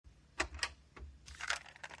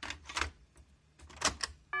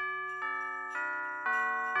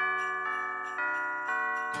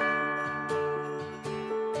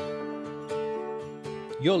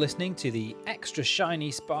You're listening to the extra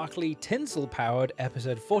shiny, sparkly, tinsel-powered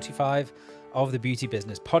episode 45 of the Beauty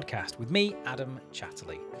Business Podcast with me, Adam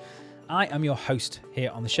Chatterley. I am your host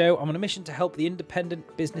here on the show. I'm on a mission to help the independent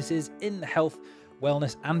businesses in the health,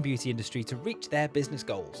 wellness and beauty industry to reach their business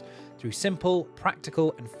goals through simple,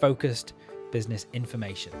 practical and focused business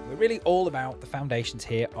information. We're really all about the foundations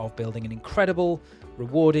here of building an incredible,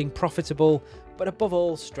 rewarding, profitable, but above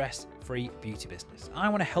all, stress-free beauty business. I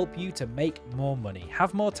want to help you to make more money,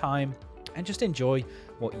 have more time, and just enjoy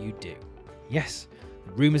what you do. Yes,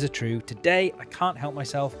 the rumours are true. Today, I can't help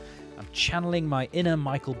myself. I'm channeling my inner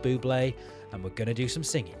Michael Bublé, and we're going to do some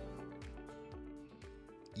singing.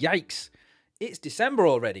 Yikes! It's December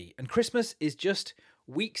already, and Christmas is just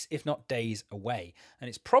weeks, if not days, away. And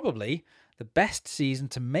it's probably the best season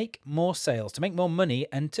to make more sales, to make more money,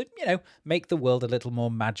 and to, make the world a little more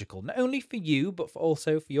magical. Not only for you, but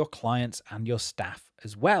also for your clients and your staff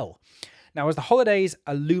as well. Now, as the holidays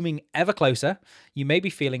are looming ever closer, you may be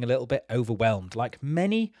feeling a little bit overwhelmed. Like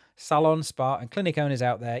many salon, spa, and clinic owners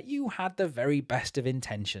out there, you had the very best of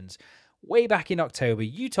intentions. Way back in October,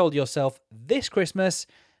 you told yourself this Christmas,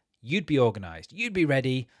 you'd be organized, you'd be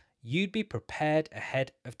ready, you'd be prepared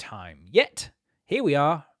ahead of time. Yet, here we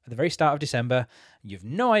are at the very start of December. You've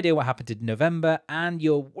no idea what happened in November, and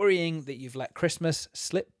you're worrying that you've let Christmas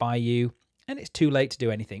slip by you, and it's too late to do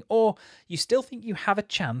anything. Or you still think you have a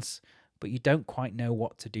chance, but you don't quite know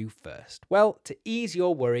what to do first. Well, to ease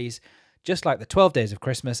your worries, just like the 12 days of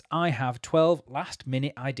Christmas, I have 12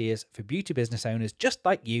 last-minute ideas for beauty business owners just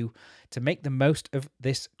like you to make the most of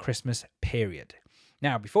this Christmas period.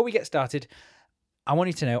 Now, before we get started, I want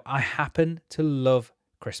you to know I happen to love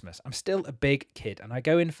Christmas. I'm still a big kid, and I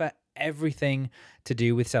go in for everything to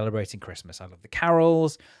do with celebrating Christmas. I love the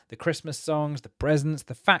carols, the Christmas songs, the presents,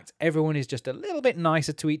 the fact everyone is just a little bit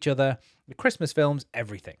nicer to each other, the Christmas films,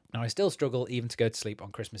 everything. Now, I still struggle even to go to sleep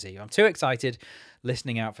on Christmas Eve. I'm too excited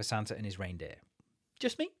listening out for Santa and his reindeer.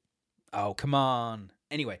 Just me? Oh, come on.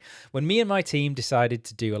 Anyway, when me and my team decided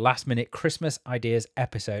to do a last-minute Christmas ideas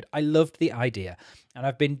episode, I loved the idea, and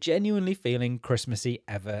I've been genuinely feeling Christmassy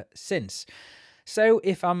ever since. So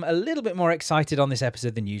if I'm a little bit more excited on this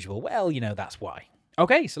episode than usual, well, that's why.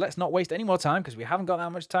 Okay, so let's not waste any more time because we haven't got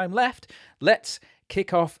that much time left. Let's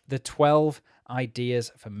kick off the 12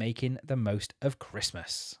 ideas for making the most of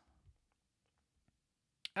Christmas.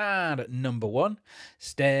 And number 1,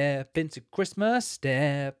 step into Christmas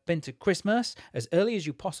as early as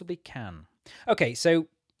you possibly can. Okay, so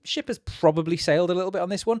ship has probably sailed a little bit on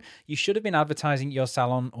this one. You should have been advertising your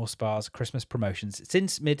salon or spa's Christmas promotions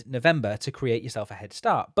since mid-November to create yourself a head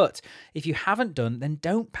start. But if you haven't done, then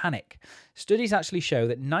don't panic. Studies actually show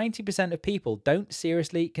that 90% of people don't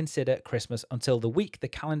seriously consider Christmas until the week the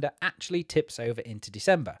calendar actually tips over into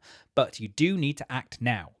December. But you do need to act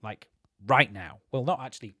now, like right now. Well, not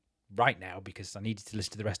actually right now because I needed to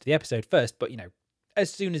listen to the rest of the episode first, but as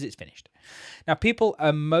soon as it's finished. Now, people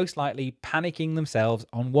are most likely panicking themselves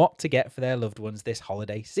on what to get for their loved ones this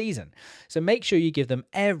holiday season. So make sure you give them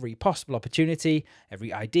every possible opportunity,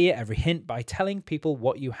 every idea, every hint by telling people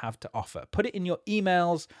what you have to offer. Put it in your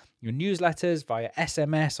emails, your newsletters, via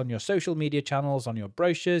SMS, on your social media channels, on your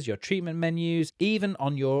brochures, your treatment menus, even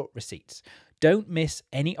on your receipts. Don't miss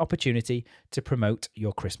any opportunity to promote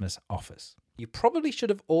your Christmas offers. You probably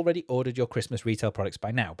should have already ordered your Christmas retail products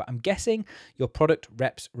by now, but I'm guessing your product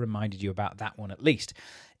reps reminded you about that one at least.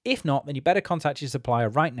 If not, then you better contact your supplier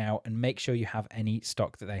right now and make sure you have any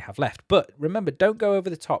stock that they have left. But remember, don't go over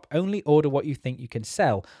the top. Only order what you think you can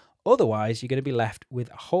sell. Otherwise, you're going to be left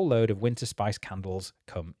with a whole load of winter spice candles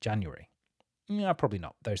come January. Yeah, probably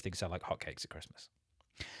not. Those things sell like hotcakes at Christmas.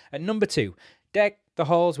 And number 2, deck the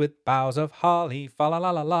halls with boughs of holly, fa la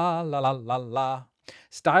la la la la la la la.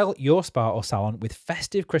 Style your spa or salon with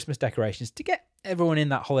festive Christmas decorations to get everyone in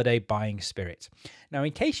that holiday buying spirit. Now,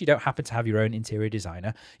 in case you don't happen to have your own interior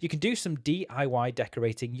designer, you can do some DIY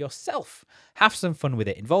decorating yourself. Have some fun with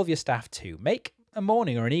it. Involve your staff too. Make a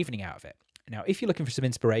morning or an evening out of it. Now, if you're looking for some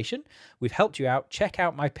inspiration, we've helped you out. Check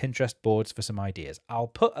out my Pinterest boards for some ideas. I'll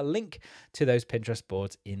put a link to those Pinterest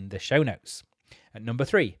boards in the show notes. At number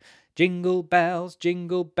 3, jingle bells,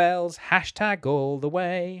 hashtag all the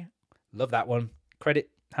way. Love that one.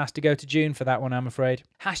 Credit has to go to June for that one, I'm afraid.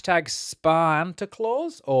 Hashtag Santa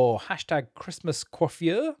Claus or hashtag Christmas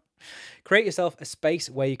coiffure. Create yourself a space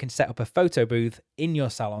where you can set up a photo booth in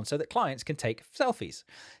your salon so that clients can take selfies.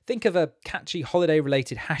 Think of a catchy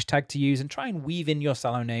holiday-related hashtag to use and try and weave in your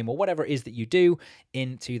salon name or whatever it is that you do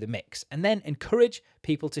into the mix. And then encourage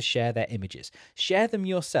people to share their images. Share them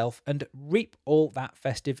yourself and reap all that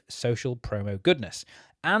festive social promo goodness.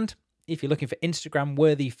 And If you're looking for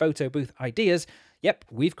Instagram-worthy photo booth ideas, yep,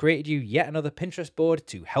 we've created you yet another Pinterest board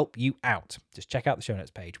to help you out. Just check out the show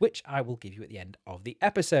notes page, which I will give you at the end of the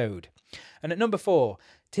episode. And at number 4,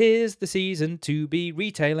 'tis the season to be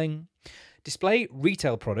retailing. Display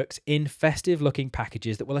retail products in festive-looking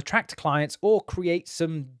packages that will attract clients or create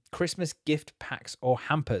some Christmas gift packs or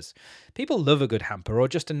hampers. People love a good hamper or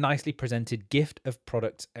just a nicely presented gift of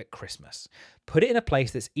products at Christmas. Put it in a place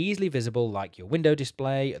that's easily visible, like your window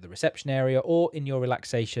display, at the reception area, or in your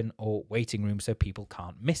relaxation or waiting room so people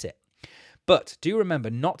can't miss it. But do remember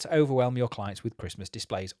not to overwhelm your clients with Christmas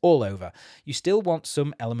displays all over. You still want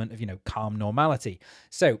some element of, calm normality.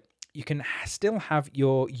 So you can still have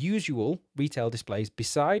your usual retail displays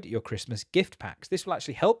beside your Christmas gift packs. This will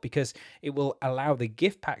actually help because it will allow the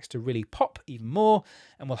gift packs to really pop even more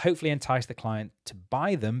and will hopefully entice the client to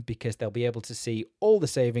buy them because they'll be able to see all the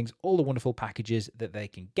savings, all the wonderful packages that they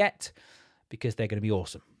can get because they're going to be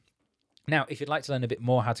awesome. Now, if you'd like to learn a bit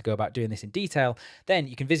more how to go about doing this in detail, then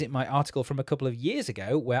you can visit my article from a couple of years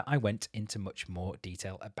ago where I went into much more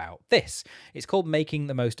detail about this. It's called Making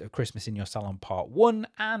the Most of Christmas in Your Salon Part 1,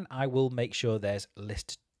 and I will make sure there's a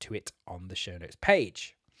list to it on the show notes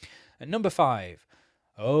page. At number 5,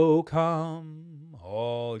 oh come,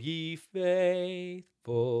 all ye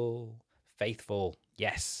faithful. Faithful.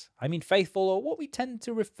 Yes, I mean faithful, or what we tend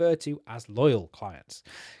to refer to as loyal clients.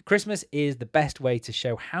 Christmas is the best way to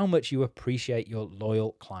show how much you appreciate your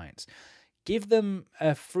loyal clients. Give them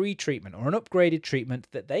a free treatment or an upgraded treatment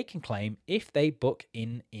that they can claim if they book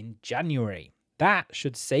in January. That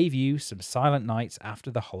should save you some silent nights after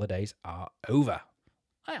the holidays are over.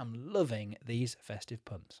 I am loving these festive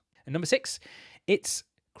puns. And number 6, it's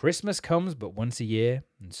Christmas comes but once a year,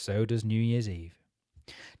 and so does New Year's Eve.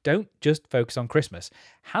 Don't just focus on Christmas.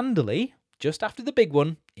 Handily, just after the big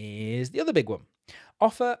one, is the other big one.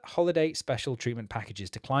 Offer holiday special treatment packages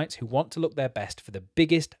to clients who want to look their best for the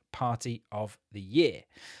biggest party of the year.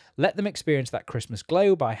 Let them experience that Christmas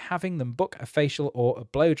glow by having them book a facial or a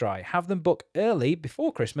blow dry. Have them book early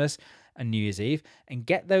before Christmas and New Year's Eve and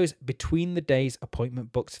get those between the days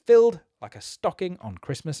appointment books filled like a stocking on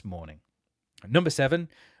Christmas morning. Number 7,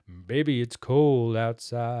 baby, it's cold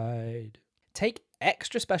outside. Take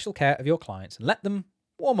extra special care of your clients and let them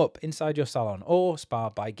warm up inside your salon or spa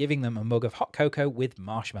by giving them a mug of hot cocoa with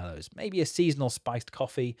marshmallows, maybe a seasonal spiced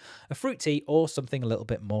coffee, a fruit tea, or something a little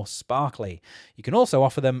bit more sparkly. You can also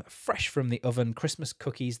offer them fresh from the oven Christmas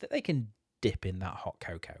cookies that they can dip in that hot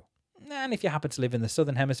cocoa. And if you happen to live in the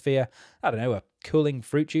southern hemisphere, I don't know, a cooling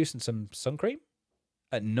fruit juice and some sun cream.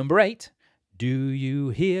 At number 8, do you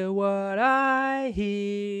hear what I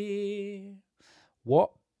hear?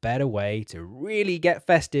 What better way to really get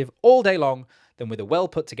festive all day long than with a well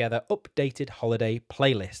put together updated holiday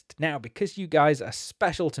playlist. Now, because you guys are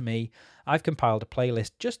special to me, I've compiled a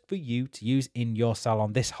playlist just for you to use in your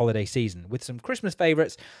salon this holiday season with some Christmas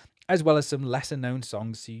favorites as well as some lesser known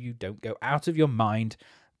songs so you don't go out of your mind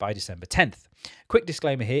by December 10th. Quick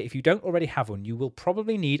disclaimer here, if you don't already have one, you will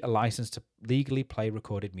probably need a license to legally play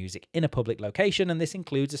recorded music in a public location, and this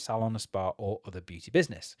includes a salon, a spa, or other beauty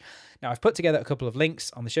business. Now, I've put together a couple of links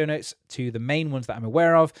on the show notes to the main ones that I'm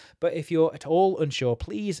aware of, but if you're at all unsure,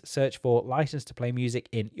 please search for license to play music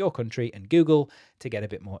in your country and Google to get a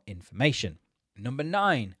bit more information. Number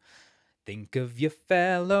 9. Think of your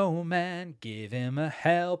fellow man, give him a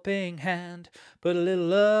helping hand, put a little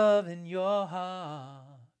love in your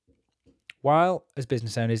heart. While, as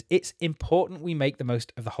business owners, it's important we make the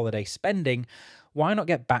most of the holiday spending, why not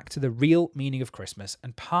get back to the real meaning of Christmas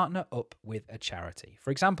and partner up with a charity? For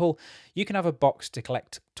example, you can have a box to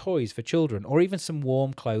collect toys for children or even some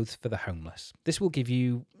warm clothes for the homeless. This will give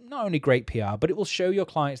you not only great PR, but it will show your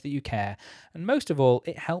clients that you care. And most of all,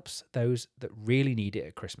 it helps those that really need it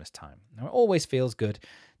at Christmas time. Now, it always feels good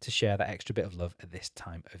to share that extra bit of love at this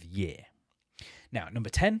time of year. Now, number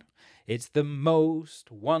 10, it's the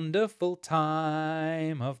most wonderful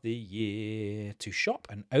time of the year to shop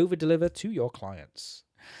and over-deliver to your clients.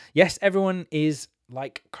 Yes, everyone is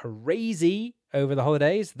like crazy over the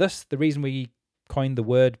holidays. Thus, the reason we coined the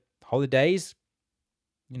word holidays.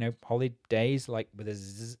 Holidays, like with a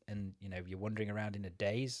z, and, you're wandering around in a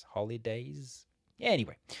daze, holidays.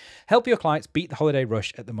 Anyway, help your clients beat the holiday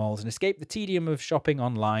rush at the malls and escape the tedium of shopping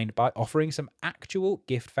online by offering some actual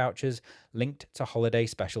gift vouchers linked to holiday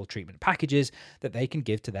special treatment packages that they can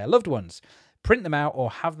give to their loved ones. Print them out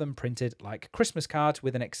or have them printed like Christmas cards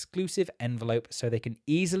with an exclusive envelope so they can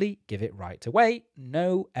easily give it right away.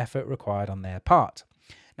 No effort required on their part.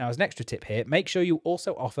 Now, as an extra tip here, make sure you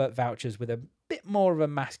also offer vouchers with a bit more of a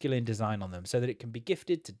masculine design on them so that it can be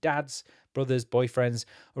gifted to dads, brothers, boyfriends,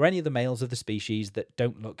 or any of the males of the species that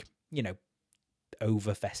don't look,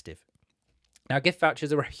 over festive. Now, gift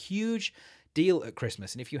vouchers are a huge deal at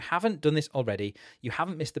Christmas, and if you haven't done this already, you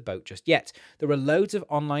haven't missed the boat just yet. There are loads of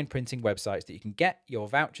online printing websites that you can get your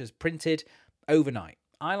vouchers printed overnight.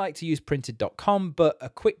 I like to use printed.com, but a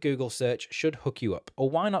quick Google search should hook you up. Or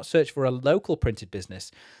why not search for a local printed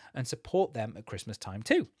business and support them at Christmas time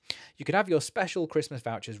too? You could have your special Christmas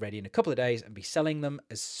vouchers ready in a couple of days and be selling them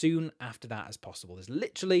as soon after that as possible. There's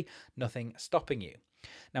literally nothing stopping you.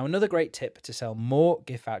 Now, another great tip to sell more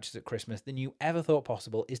gift vouchers at Christmas than you ever thought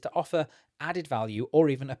possible is to offer added value or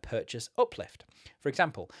even a purchase uplift. For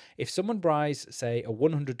example, if someone buys, say, a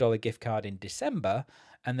 $100 gift card in December,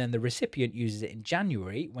 and then the recipient uses it in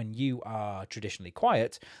January when you are traditionally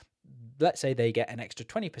quiet, let's say they get an extra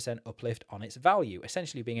 20% uplift on its value,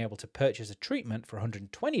 essentially being able to purchase a treatment for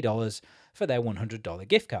 $120 for their $100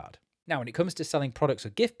 gift card. Now, when it comes to selling products or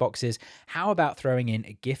gift boxes, how about throwing in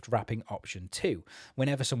a gift wrapping option too,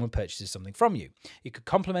 whenever someone purchases something from you? You could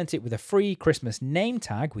complement it with a free Christmas name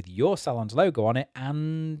tag with your salon's logo on it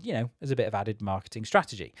and, as a bit of added marketing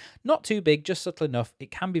strategy. Not too big, just subtle enough. It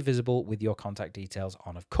can be visible with your contact details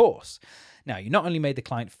on, of course. Now, you not only made the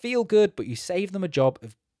client feel good, but you save them a job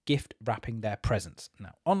of gift wrapping their presents.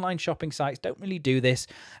 Now, online shopping sites don't really do this,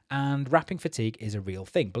 and wrapping fatigue is a real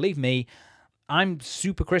thing. Believe me, I'm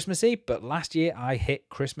super Christmassy, but last year I hit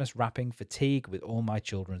Christmas wrapping fatigue with all my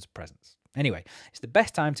children's presents. Anyway, it's the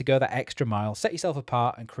best time to go that extra mile, set yourself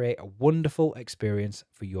apart, and create a wonderful experience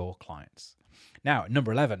for your clients. Now, at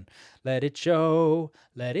number 11, let it show,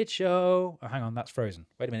 let it show. Oh, hang on, that's Frozen.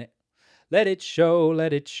 Wait a minute. Let it show,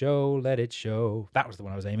 let it show, let it show. That was the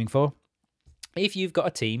one I was aiming for. If you've got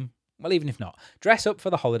a team, well, even if not, dress up for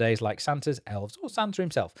the holidays like Santa's elves or Santa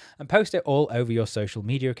himself and post it all over your social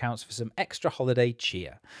media accounts for some extra holiday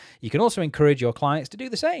cheer. You can also encourage your clients to do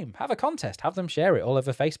the same. Have a contest, have them share it all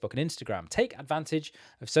over Facebook and Instagram. Take advantage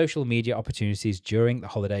of social media opportunities during the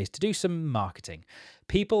holidays to do some marketing.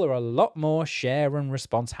 People are a lot more share and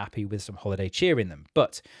response happy with some holiday cheer in them,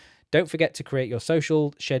 but don't forget to create your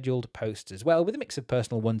social scheduled posts as well with a mix of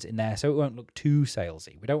personal ones in there so it won't look too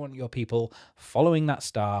salesy. We don't want your people following that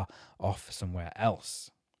star off somewhere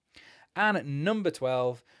else. And at number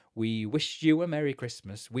 12, we wish you a Merry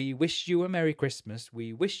Christmas. We wish you a Merry Christmas.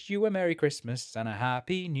 We wish you a Merry Christmas and a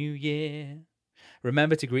Happy New Year.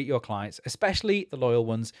 Remember to greet your clients, especially the loyal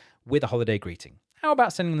ones, with a holiday greeting. How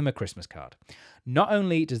about sending them a Christmas card? Not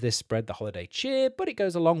only does this spread the holiday cheer, but it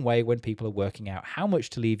goes a long way when people are working out how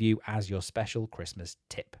much to leave you as your special Christmas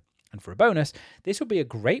tip. And for a bonus, this would be a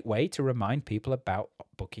great way to remind people about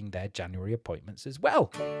booking their January appointments as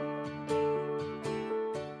well.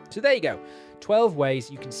 So there you go. 12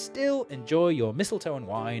 ways you can still enjoy your mistletoe and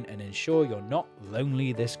wine and ensure you're not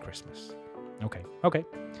lonely this Christmas. Okay.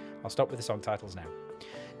 I'll stop with the song titles now.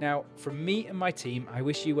 Now, from me and my team, I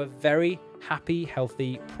wish you a very happy,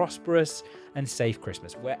 healthy, prosperous, and safe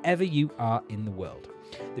Christmas, wherever you are in the world.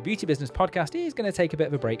 The Beauty Business Podcast is going to take a bit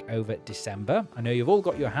of a break over December. I know you've all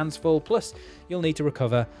got your hands full, plus you'll need to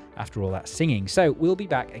recover after all that singing. So we'll be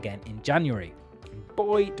back again in January. And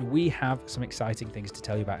boy, do we have some exciting things to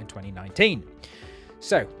tell you about in 2019.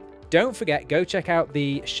 So don't forget, go check out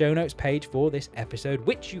the show notes page for this episode,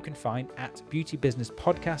 which you can find at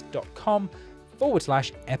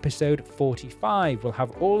beautybusinesspodcast.com/episode 45. We'll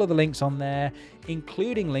have all of the links on there,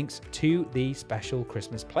 including links to the special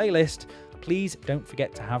Christmas playlist. Please don't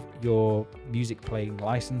forget to have your music playing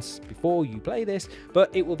license before you play this,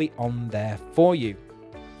 but it will be on there for you.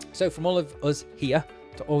 So from all of us here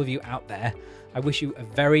to all of you out there, I wish you a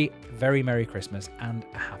very, very Merry Christmas and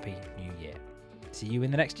a Happy New Year. See you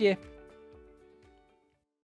in the next year.